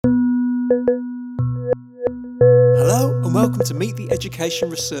Hello and welcome to Meet the Education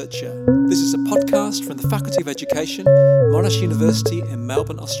Researcher. This is a podcast from the Faculty of Education, Monash University in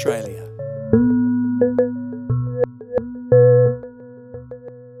Melbourne, Australia.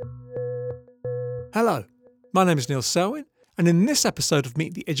 Hello, my name is Neil Selwyn, and in this episode of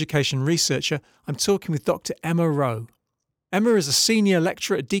Meet the Education Researcher, I'm talking with Dr. Emma Rowe. Emma is a senior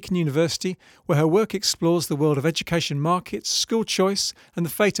lecturer at Deakin University, where her work explores the world of education markets, school choice, and the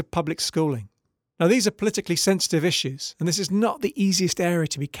fate of public schooling. Now, these are politically sensitive issues, and this is not the easiest area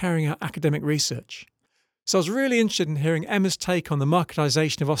to be carrying out academic research. So I was really interested in hearing Emma's take on the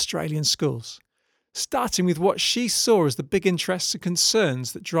marketisation of Australian schools, starting with what she saw as the big interests and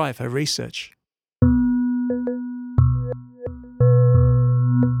concerns that drive her research.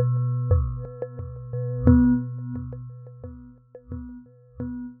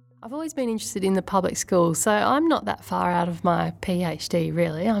 I've always been interested in the public schools, so I'm not that far out of my PhD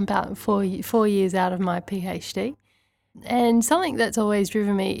really. I'm about four years out of my PhD. And something that's always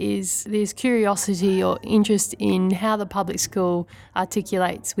driven me is this curiosity or interest in how the public school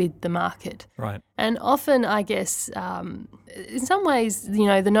articulates with the market. Right. And often, I guess, in some ways,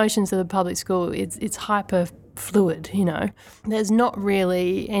 the notions of the public school, it's hyper fluid, There's not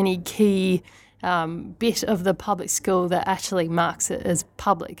really any key bit of the public school that actually marks it as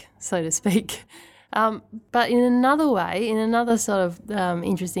public, so to speak. But in another sort of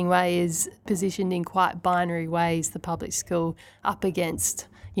interesting way is positioned in quite binary ways, the public school up against,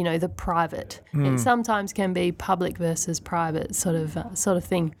 the private. It sometimes can be public versus private sort of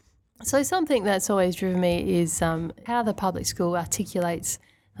thing. So something that's always driven me is how the public school articulates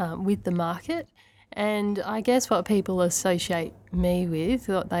with the market. And I guess what people associate me with,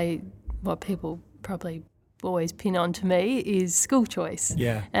 what people probably always pin on to me is school choice.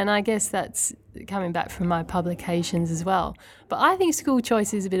 Yeah. And I guess that's coming back from my publications as well. But I think school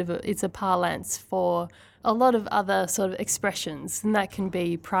choice is it's a parlance for a lot of other sort of expressions, and that can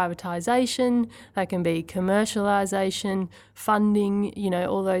be privatisation, that can be commercialisation, funding,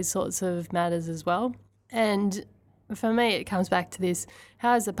 all those sorts of matters as well. And for me, it comes back to this: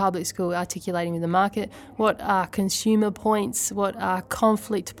 how is the public school articulating with the market? What are consumer points? What are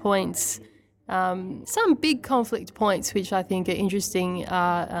conflict points? Some big conflict points which I think are interesting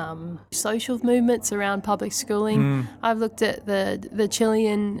are social movements around public schooling. I've looked at the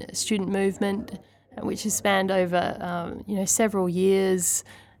Chilean student movement, which has spanned over several years.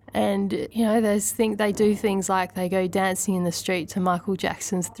 And, they do things like they go dancing in the street to Michael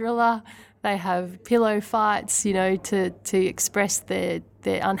Jackson's Thriller. They have pillow fights, to express their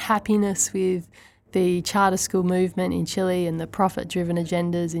unhappiness with the charter school movement in Chile and the profit-driven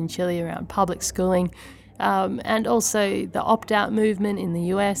agendas in Chile around public schooling, and also the opt-out movement in the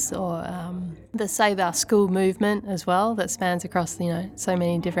US, or the Save Our School movement as well, that spans across so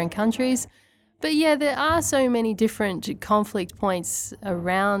many different countries. But yeah, there are so many different conflict points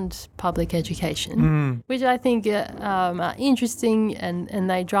around public education, which I think are interesting, and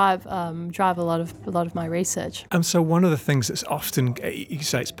they drive a lot of my research. And so one of the things that's often, you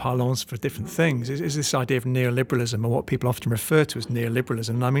say it's parlance for different things, is this idea of neoliberalism, or what people often refer to as neoliberalism.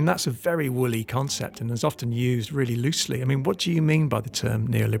 And I mean, that's a very woolly concept and is often used really loosely. I mean, what do you mean by the term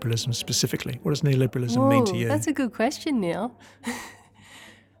neoliberalism specifically? What does neoliberalism mean to you? That's a good question, Neil.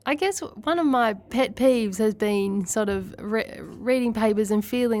 I guess one of my pet peeves has been sort of reading papers and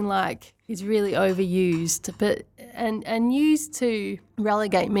feeling like it's really overused, and used to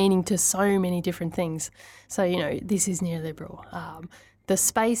relegate meaning to so many different things. So, this is neoliberal. The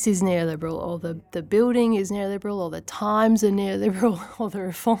space is neoliberal, or the building is neoliberal, or the times are neoliberal, or the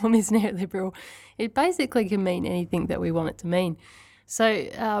reform is neoliberal. It basically can mean anything that we want it to mean. So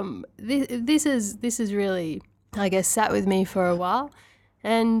this is really, I guess, sat with me for a while.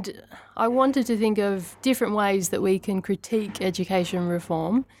 And I wanted to think of different ways that we can critique education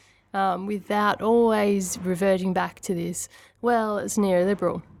reform without always reverting back to this, it's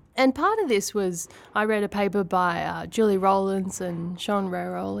neoliberal. And part of this was, I read a paper by Julie Rowlands and Sean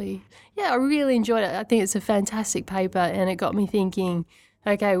Raroli. Yeah, I really enjoyed it. I think it's a fantastic paper, and it got me thinking,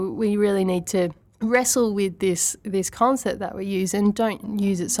 okay, we really need to wrestle with this concept that we use, and don't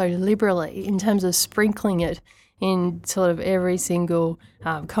use it so liberally in terms of sprinkling it in sort of every single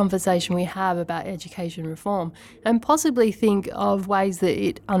conversation we have about education reform, and possibly think of ways that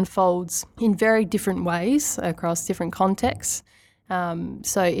it unfolds in very different ways across different contexts.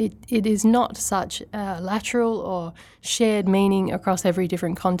 So it is not such lateral or shared meaning across every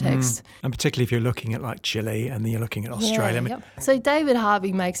different context. And particularly if you're looking at like Chile and then you're looking at Australia. Yep. So David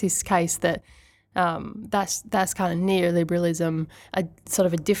Harvey makes this case that that's kind of neoliberalism, a sort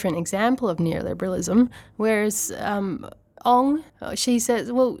of a different example of neoliberalism, whereas Ong, she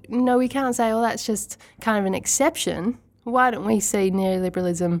says, well, no, we can't say, oh, that's just kind of an exception. Why don't we see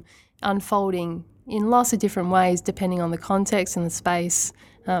neoliberalism unfolding in lots of different ways depending on the context and the space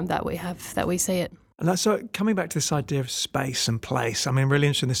that we see it? And so coming back to this idea of space and place, I'm really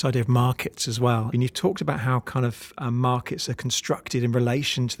interested in this idea of markets as well. And you've talked about how kind of markets are constructed in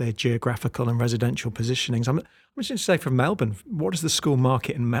relation to their geographical and residential positionings. I'm interested to say from Melbourne, what does the school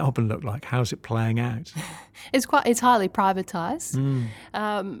market in Melbourne look like? How's it playing out? It's highly privatised.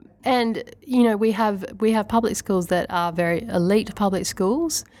 And, we have public schools that are very elite public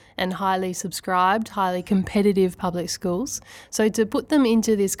schools and highly subscribed, highly competitive public schools. So to put them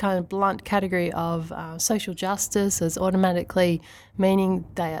into this kind of blunt category of social justice as automatically meaning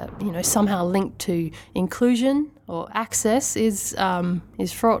they are, somehow linked to inclusion or access is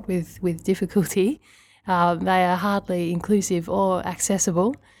fraught with difficulty. They are hardly inclusive or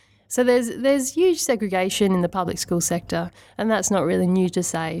accessible. So there's huge segregation in the public school sector, and that's not really new to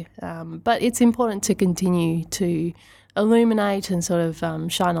say. But it's important to continue to illuminate and sort of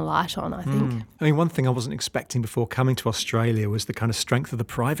shine a light on, I think. One thing I wasn't expecting before coming to Australia was the kind of strength of the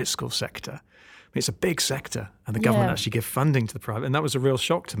private school sector. It's a big sector, and the government actually give funding to the private, and that was a real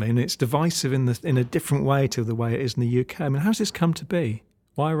shock to me. And it's divisive in a different way to the way it is in the UK. How's this come to be?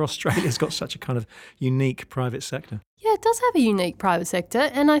 Why are Australia's got such a kind of unique private sector? Yeah, it does have a unique private sector,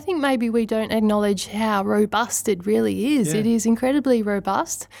 and I think maybe we don't acknowledge how robust it really is. Yeah. It is incredibly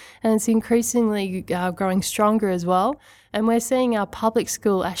robust, and it's increasingly growing stronger as well. And we're seeing our public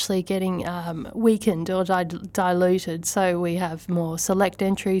school actually getting weakened or diluted. So we have more select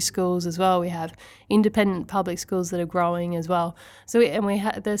entry schools as well. We have independent public schools that are growing as well. So we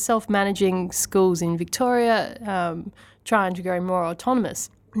have the self-managing schools in Victoria trying to grow more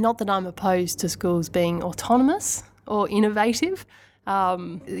autonomous. Not that I'm opposed to schools being autonomous or innovative.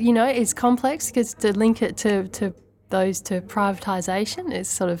 It's complex because to link it to privatisation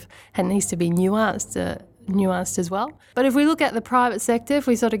is it needs to be nuanced as well. But if we look at the private sector, if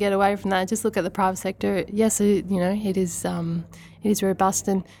we sort of get away from that, just look at the private sector, yes, it is robust,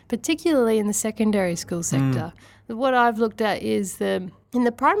 and particularly in the secondary school sector. What I've looked at is in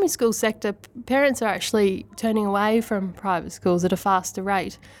the primary school sector, parents are actually turning away from private schools at a faster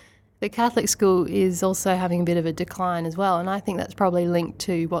rate. The Catholic school is also having a bit of a decline as well, and I think that's probably linked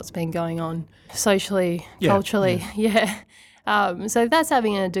to what's been going on socially, culturally. So that's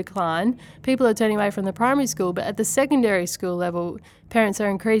having a decline. People are turning away from the primary school, but at the secondary school level, parents are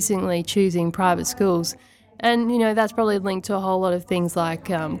increasingly choosing private schools. And, that's probably linked to a whole lot of things like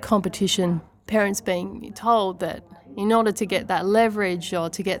competition, parents being told that in order to get that leverage or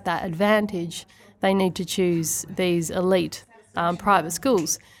to get that advantage, they need to choose these elite private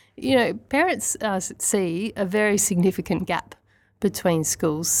schools. Parents see a very significant gap between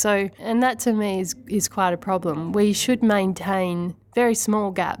schools. So, and that to me is quite a problem. We should maintain very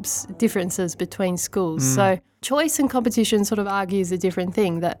small gaps, differences between schools. So choice and competition sort of argues a different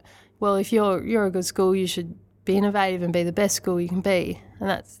thing, that, well, if you're a good school, you should be innovative and be the best school you can be. And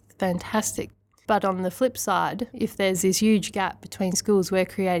that's fantastic. But on the flip side, if there's this huge gap between schools, we're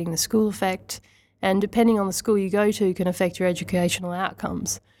creating the school effect, and depending on the school you go to can affect your educational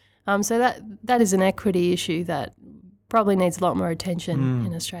outcomes. So that is an equity issue that probably needs a lot more attention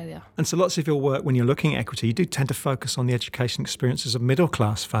in Australia. And so lots of your work, when you're looking at equity, you do tend to focus on the education experiences of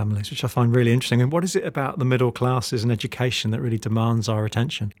middle-class families, which I find really interesting. And what is it about the middle classes and education that really demands our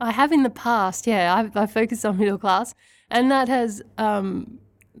attention? I have in the past, I've focused on middle class, and that has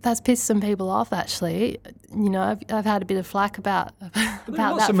that's pissed some people off, actually. I've had a bit of flack about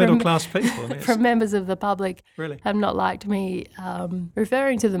lots that of middle-class people. From members of the public. Really? Have not liked me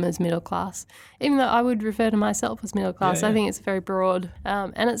referring to them as middle class, even though I would refer to myself as middle class. Yeah. I think it's very broad,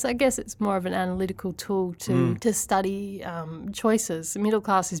 and I guess it's more of an analytical tool to study choices. Middle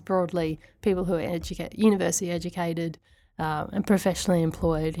class is broadly people who are university educated and professionally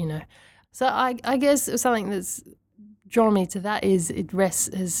employed. So I guess something that's drawn me to that is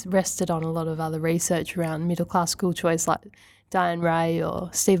has rested on a lot of other research around middle-class school choice, like Diane Ray or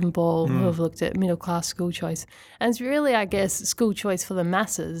Stephen Ball, who have looked at middle-class school choice. And it's really, I guess, school choice for the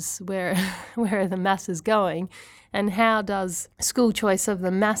masses. Where are the masses going? And how does school choice of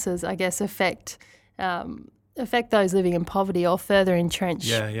the masses, I guess, affect those living in poverty or further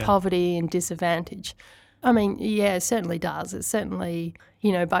entrench poverty and disadvantage? I mean, yeah, it certainly does. It certainly,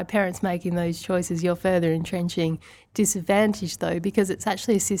 by parents making those choices, you're further entrenching disadvantage, though, because it's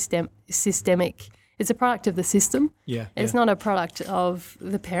actually a systemic. It's a product of the system. It's not a product of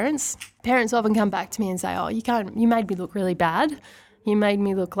the parents. Parents often come back to me and say, "Oh, you made me look really bad. You made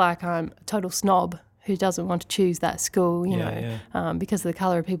me look like I'm a total snob who doesn't want to choose that school, because of the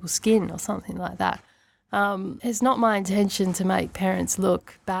colour of people's skin or something like that." It's not my intention to make parents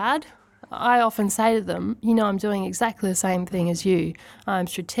look bad. I often say to them, I'm doing exactly the same thing as you. I'm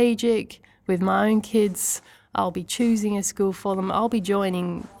strategic with my own kids. I'll be choosing a school for them. I'll be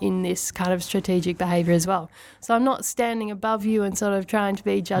joining in this kind of strategic behaviour as well. So I'm not standing above you and sort of trying to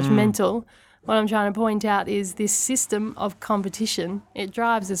be judgmental. What I'm trying to point out is this system of competition. It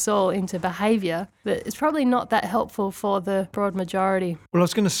drives us all into behaviour that is probably not that helpful for the broad majority. Well, I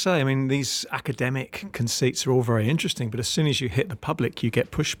was going to say, these academic conceits are all very interesting, but as soon as you hit the public, you get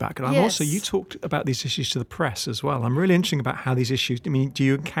pushback. And Yes. you talked about these issues to the press as well. I'm really interested about how these issues, do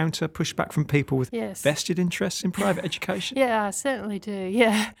you encounter pushback from people with Yes. vested interests in private education? Yeah, I certainly do,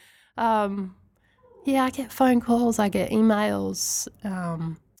 yeah. I get phone calls, I get emails.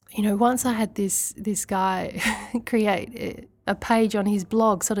 Once I had this guy create a page on his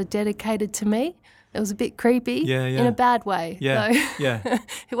blog sort of dedicated to me. It was a bit creepy in a bad way. Yeah, though. yeah.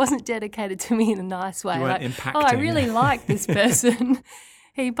 It wasn't dedicated to me in a nice way. You weren't like, impacting. oh, I really like this person.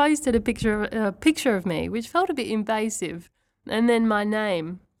 He posted a picture of me, which felt a bit invasive, and then my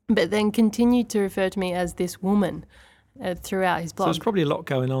name, but then continued to refer to me as this woman throughout his blog. So there's probably a lot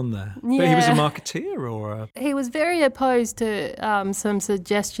going on there. Yeah. But he was a marketeer or He was very opposed to some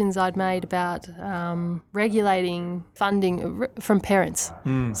suggestions I'd made about regulating funding from parents.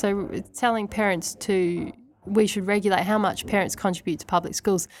 So telling parents we should regulate how much parents contribute to public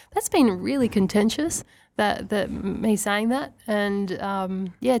schools. That's been really contentious, that me saying that. And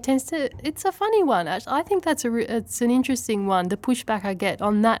it's a funny one. I think it's an interesting one, the pushback I get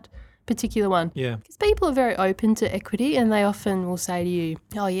on that particular one. Yeah. Because people are very open to equity, and they often will say to you,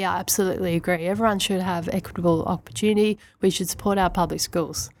 oh yeah, I absolutely agree. Everyone should have equitable opportunity. We should support our public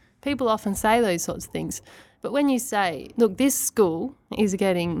schools. People often say those sorts of things. But when you say, look, this school is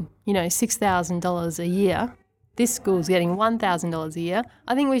getting, $6,000 a year, this school's getting $1,000 a year,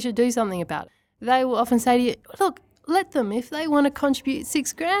 I think we should do something about it. They will often say to you, look, let them. If they want to contribute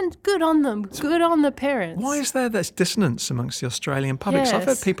 $6,000, good on them. Good on the parents. Why is there this dissonance amongst the Australian public? Yes. So I've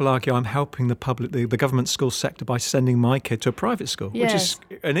heard people argue I'm helping the public, the government school sector by sending my kid to a private school, which is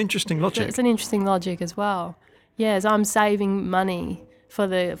an interesting logic. It's an interesting logic as well. Yes, I'm saving money for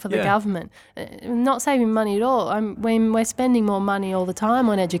the government. Not saving money at all. We're spending more money all the time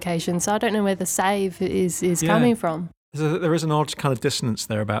on education, so I don't know where the save is coming from. So there is an odd kind of dissonance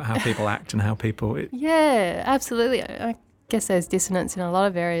there about how people act and how people... Yeah, absolutely. I guess there's dissonance in a lot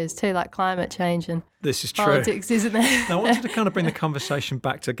of areas too, like climate change and this is true. Politics, isn't there? Now, I wanted to kind of bring the conversation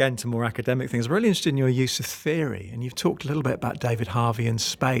back to more academic things. I'm really interested in your use of theory, and you've talked a little bit about David Harvey and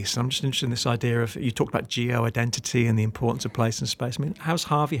space. I'm just interested in this idea of, you talked about geo-identity and the importance of place and space. How's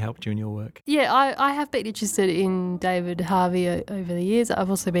Harvey helped you in your work? Yeah, I have been interested in David Harvey over the years. I've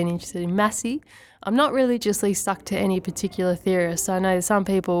also been interested in Massey. I'm not religiously stuck to any particular theorist. I know some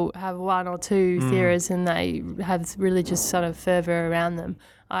people have one or two theorists and they have religious sort of fervour around them.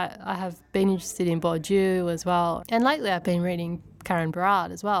 I have been interested in Bourdieu as well. And lately I've been reading Karen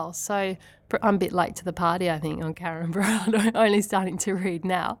Barad as well. So I'm a bit late to the party, I think, on Karen Barad. Only starting to read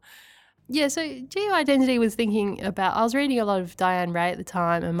now. Yeah, so geo-identity was thinking about... I was reading a lot of Diane Ray at the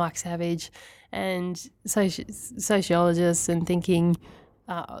time and Mike Savage and sociologists and thinking...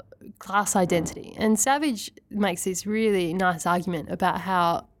 class identity. And Savage makes this really nice argument about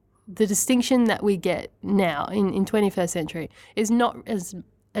how the distinction that we get now in 21st century is not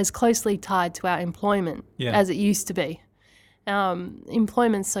as closely tied to our employment as it used to be.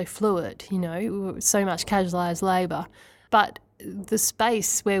 Employment's so fluid, so much casualised labour. But the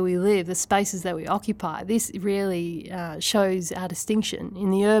space where we live, the spaces that we occupy, this really shows our distinction.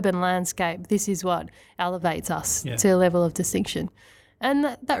 In the urban landscape, this is what elevates us to a level of distinction.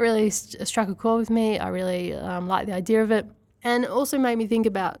 And that really struck a chord with me. I really like the idea of it. And also made me think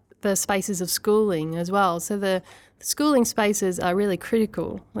about the spaces of schooling as well. So the schooling spaces are really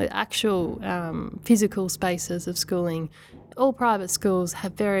critical, the actual physical spaces of schooling. All private schools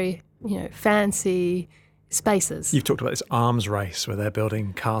have very, fancy spaces. You've talked about this arms race where they're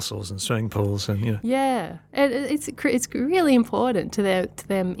building castles and swimming pools and, Yeah, it's really important to their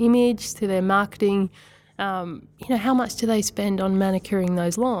image, to their marketing. How much do they spend on manicuring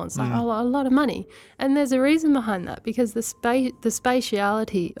those lawns? Like a lot of money. And there's a reason behind that, because the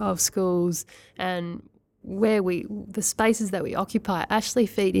spatiality of schools and the spaces that we occupy actually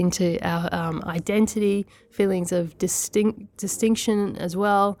feed into our identity, feelings of distinction as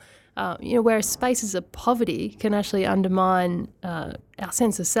well. Whereas spaces of poverty can actually undermine our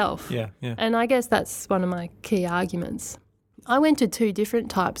sense of self. Yeah. And I guess that's one of my key arguments. I went to two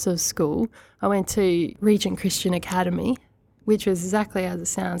different types of school. I went to Regent Christian Academy, which was exactly as it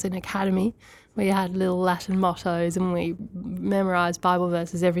sounds, an academy. We had little Latin mottos and we memorised Bible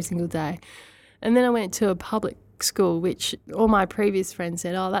verses every single day. And then I went to a public school, which all my previous friends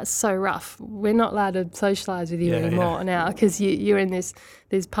said, oh, that's so rough. We're not allowed to socialise with you anymore now because you're in this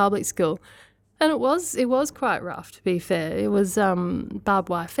public school. And it was quite rough, to be fair. It was barbed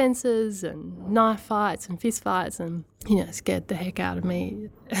wire fences and knife fights and fist fights and, scared the heck out of me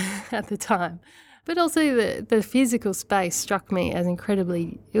at the time. But also the physical space struck me as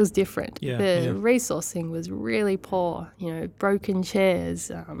incredibly, it was different. Resourcing was really poor, broken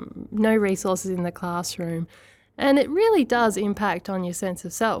chairs, no resources in the classroom. And it really does impact on your sense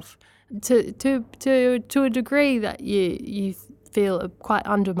of self to a degree that you feel quite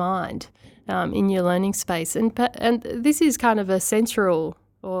undermined in your learning space. And this is kind of a sensual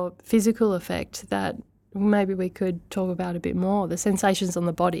or physical effect that maybe we could talk about a bit more, the sensations on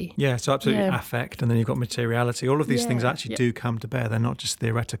the body. Yeah, so absolutely affect, and then you've got materiality. All of these things actually do come to bear. They're not just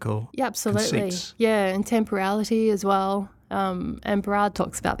theoretical conceits. Yeah, and temporality as well. And Barad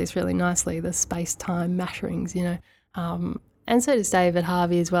talks about this really nicely, the space-time matterings, and so does David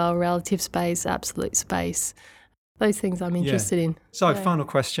Harvey as well, relative space, absolute space. Those things I'm interested in. So, final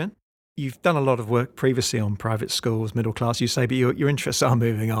question. You've done a lot of work previously on private schools, middle class, you say, but your interests are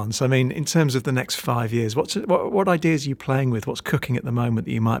moving on. So, I mean, in terms of the next 5 years, what ideas are you playing with? What's cooking at the moment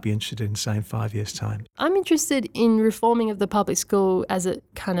that you might be interested in, say, in 5 years' time? I'm interested in reforming of the public school as it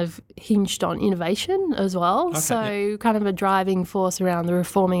kind of hinged on innovation as well. Okay, so kind of a driving force around the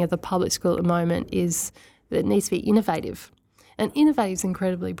reforming of the public school at the moment is that it needs to be innovative. And innovative is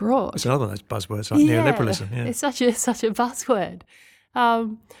incredibly broad. It's another of those buzzwords like neoliberalism. Yeah. It's such a buzzword.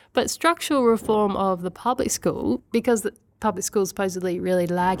 But structural reform of the public school, because the public school is supposedly really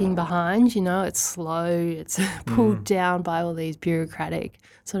lagging behind, it's slow, it's pulled down by all these bureaucratic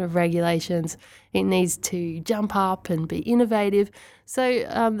sort of regulations. It needs to jump up and be innovative.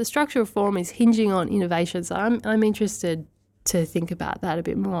 So the structural reform is hinging on innovation. So I'm interested to think about that a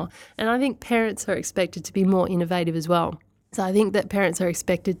bit more. And I think parents are expected to be more innovative as well. So I think that parents are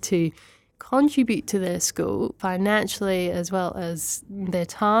expected to contribute to their school financially as well as their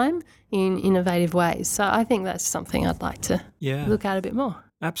time in innovative ways. So I think that's something I'd like to look at a bit more.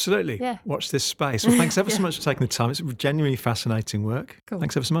 Absolutely. Yeah. Watch this space. Well, thanks ever so much for taking the time. It's genuinely fascinating work. Cool.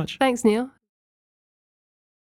 Thanks ever so much. Thanks, Neil.